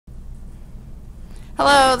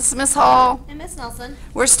Hello, this is Miss Hall. And Miss Nelson.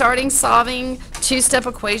 We're starting solving two-step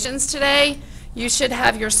equations today. You should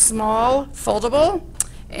have your small foldable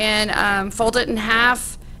and fold it in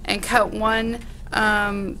half and cut one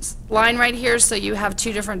line right here so you have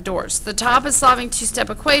two different doors. The top is solving two-step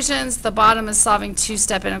equations. The bottom is solving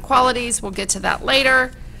two-step inequalities. We'll get to that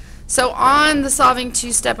later. So on the solving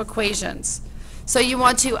two-step equations, so you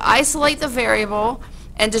want to isolate the variable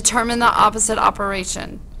and determine the opposite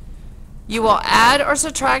operation. You will add or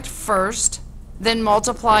subtract first, then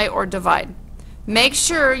multiply or divide. Make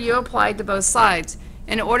sure you apply to both sides.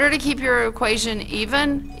 In order to keep your equation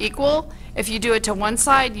equal, if you do it to one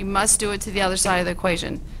side, you must do it to the other side of the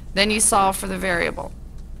equation. Then you solve for the variable.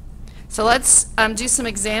 So let's do some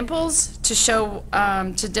examples to show,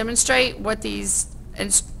 to demonstrate what these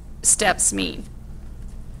steps mean.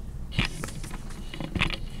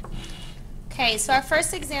 Okay, so our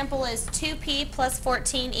first example is 2p plus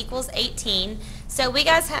 14 equals 18. So we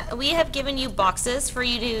have given you boxes for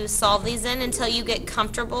you to solve these in until you get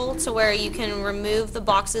comfortable to where you can remove the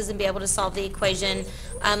boxes and be able to solve the equation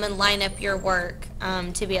and line up your work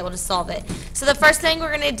to be able to solve it. So the first thing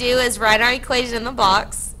we're going to do is write our equation in the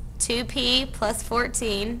box. 2p plus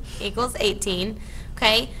 14 equals 18.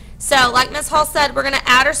 Okay, so like Ms. Hall said, we're going to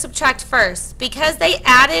add or subtract first. Because they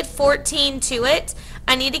added 14 to it,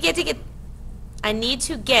 I need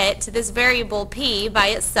to get to this variable p by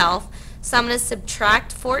itself, so I'm going to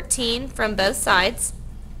subtract 14 from both sides.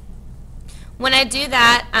 When I do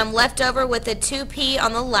that, I'm left over with a 2p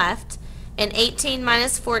on the left, and 18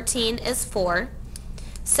 minus 14 is 4.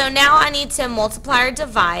 So now I need to multiply or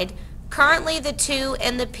divide. Currently the 2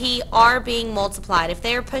 and the p are being multiplied. If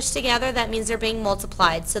they are pushed together, that means they're being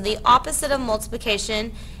multiplied. So the opposite of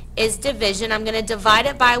multiplication is division. I'm going to divide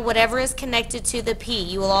it by whatever is connected to the p.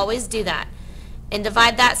 You will always do that. And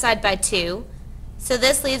divide that side by 2. So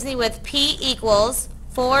this leaves me with p equals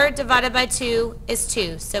 4 divided by 2 is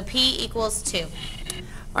 2. So p equals 2.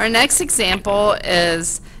 Our next example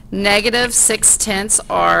is negative 6/10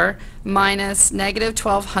 r minus negative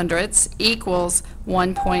 12 hundredths equals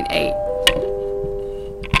 1.8.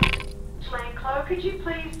 Jane Chloe, could you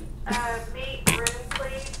please meet room,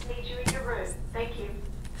 please? Need you in your room. Thank you.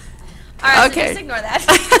 All right, Okay. so just ignore that.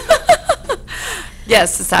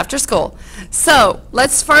 Yes, it's after school. So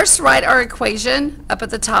let's first write our equation up at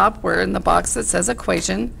the top. We're in the box that says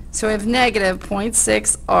equation. So we have negative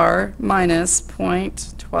 0.6 r minus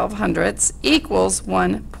 0.12 hundredths equals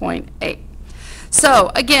 1.8.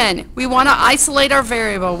 So again, we want to isolate our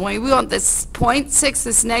variable. We want this 0.6,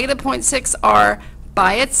 this negative 0.6 r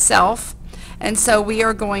by itself. And so we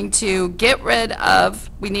are going to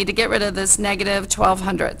we need to get rid of this negative 12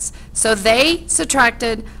 hundredths. So they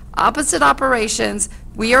subtracted opposite operations.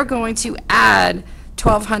 We are going to add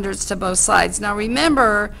 12 hundredths to both sides. Now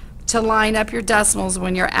remember to line up your decimals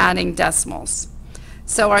when you're adding decimals.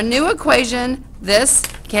 So our new equation, this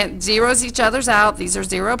zeros each other's out. These are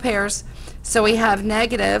zero pairs. So we have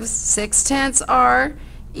negative 6/10 r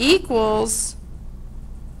equals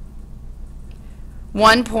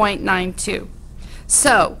 1.92.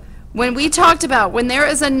 So when we talked about when there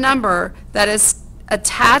is a number that is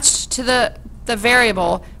attached to the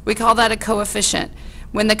variable, we call that a coefficient.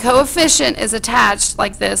 When the coefficient is attached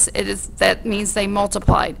like this, that means they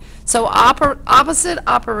multiplied. So opposite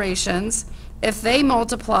operations, if they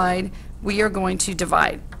multiplied, we are going to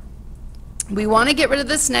divide. We want to get rid of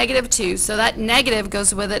this negative 2, so that negative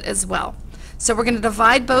goes with it as well. So we're going to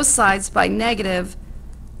divide both sides by negative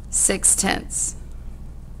 6/10.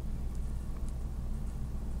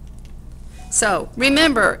 So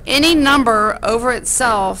remember, any number over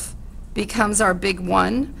itself becomes our big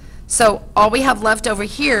 1. So all we have left over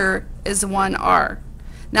here is 1r.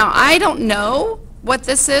 Now I don't know what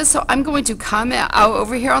this is, so I'm going to come out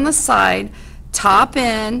over here on the side, top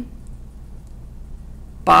in,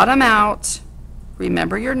 bottom out.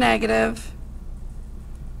 Remember your negative.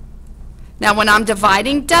 Now when I'm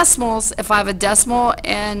dividing decimals, if I have a decimal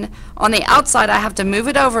on the outside, I have to move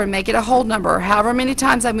it over and make it a whole number. However many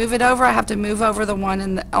times I move it over, I have to move over the one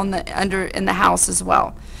in the house as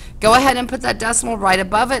well. Go ahead and put that decimal right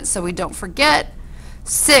above it so we don't forget.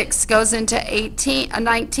 6 goes into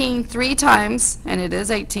 19 3 times, and it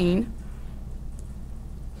is 18.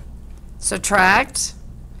 Subtract,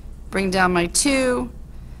 bring down my 2.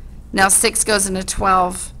 Now 6 goes into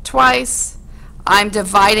 12 twice. I'm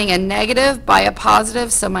dividing a negative by a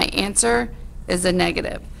positive, so my answer is a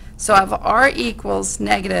negative. So I have r equals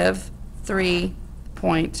negative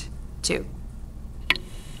 3.2.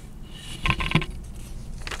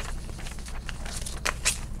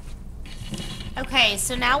 Okay,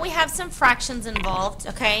 so now we have some fractions involved,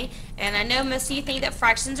 okay? And I know most of you think that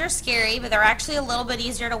fractions are scary, but they're actually a little bit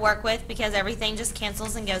easier to work with because everything just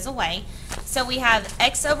cancels and goes away. So we have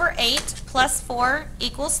x over 8 plus 4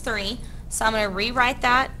 equals 3. So I'm going to rewrite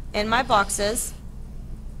that in my boxes.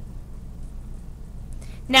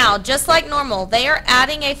 Now, just like normal, they are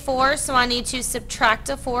adding a 4, so I need to subtract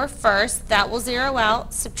a 4 first. That will zero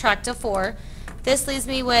out, subtract a 4. This leaves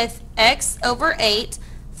me with x over 8.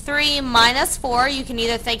 3 minus 4, you can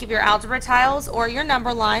either think of your algebra tiles or your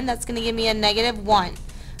number line. That's going to give me a -1.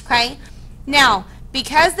 Okay? Now,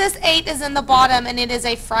 because this 8 is in the bottom and it is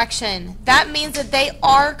a fraction, that means that they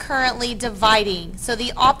are currently dividing. So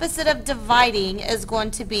the opposite of dividing is going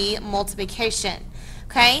to be multiplication.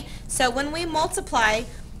 Okay? So when we multiply,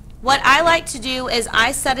 what I like to do is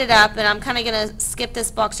I set it up, and I'm kind of going to skip this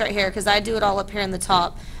box right here because I do it all up here in the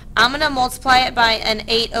top. I'm going to multiply it by an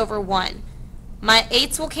 8 over 1. My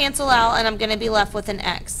 8's will cancel out, and I'm going to be left with an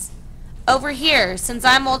x. Over here, since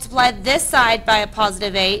I multiplied this side by a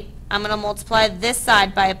positive 8, I'm going to multiply this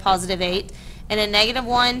side by a positive 8, and a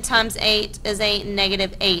 -1 times 8 is a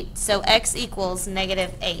 -8. So x equals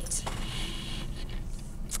 -8.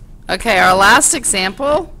 Okay, our last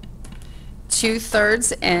example,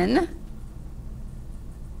 2/3 n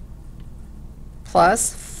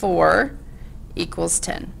plus 4 equals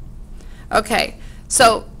 10. Okay,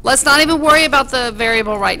 so let's not even worry about the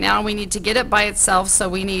variable right now. We need to get it by itself, so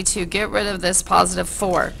we need to get rid of this positive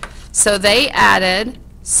 4. So they added,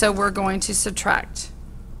 so we're going to subtract.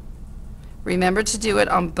 Remember to do it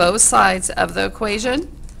on both sides of the equation.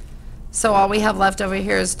 So all we have left over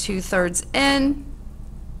here is 2/3 n.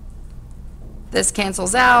 This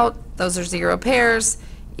cancels out. Those are 0 pairs,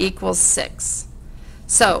 equals 6.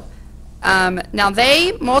 So now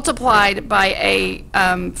they multiplied by a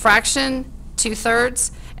fraction,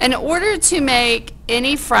 2/3. In order to make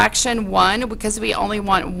any fraction 1, because we only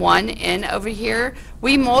want 1 n over here,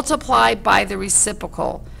 we multiply by the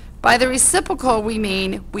reciprocal. By the reciprocal, we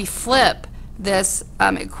mean we flip this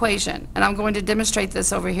equation. And I'm going to demonstrate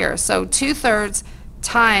this over here. So 2/3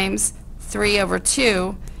 times 3 over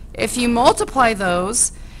 2. If you multiply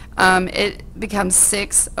those, it becomes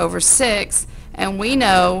 6 over 6. And we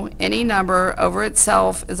know any number over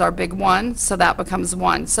itself is our big 1, so that becomes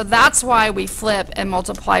 1. So that's why we flip and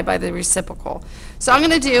multiply by the reciprocal. So I'm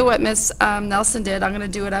going to do what Ms. Nelson did. I'm going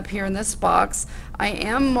to do it up here in this box. I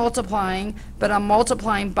am multiplying, but I'm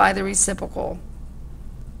multiplying by the reciprocal.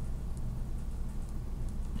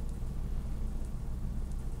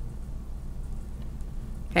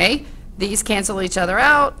 Okay, these cancel each other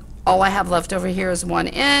out. All I have left over here is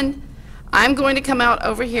 1n. I'm going to come out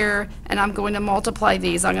over here and I'm going to multiply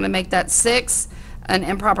these. I'm going to make that 6 an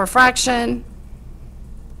improper fraction.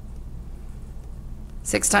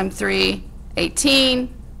 6 times 3,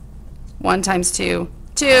 18. 1 times 2,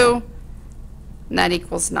 2. And that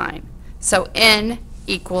equals 9. So n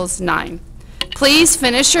equals 9. Please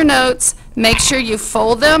finish your notes. Make sure you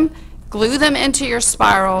fold them, glue them into your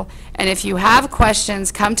spiral, and if you have questions,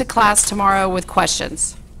 come to class tomorrow with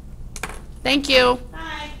questions. Thank you.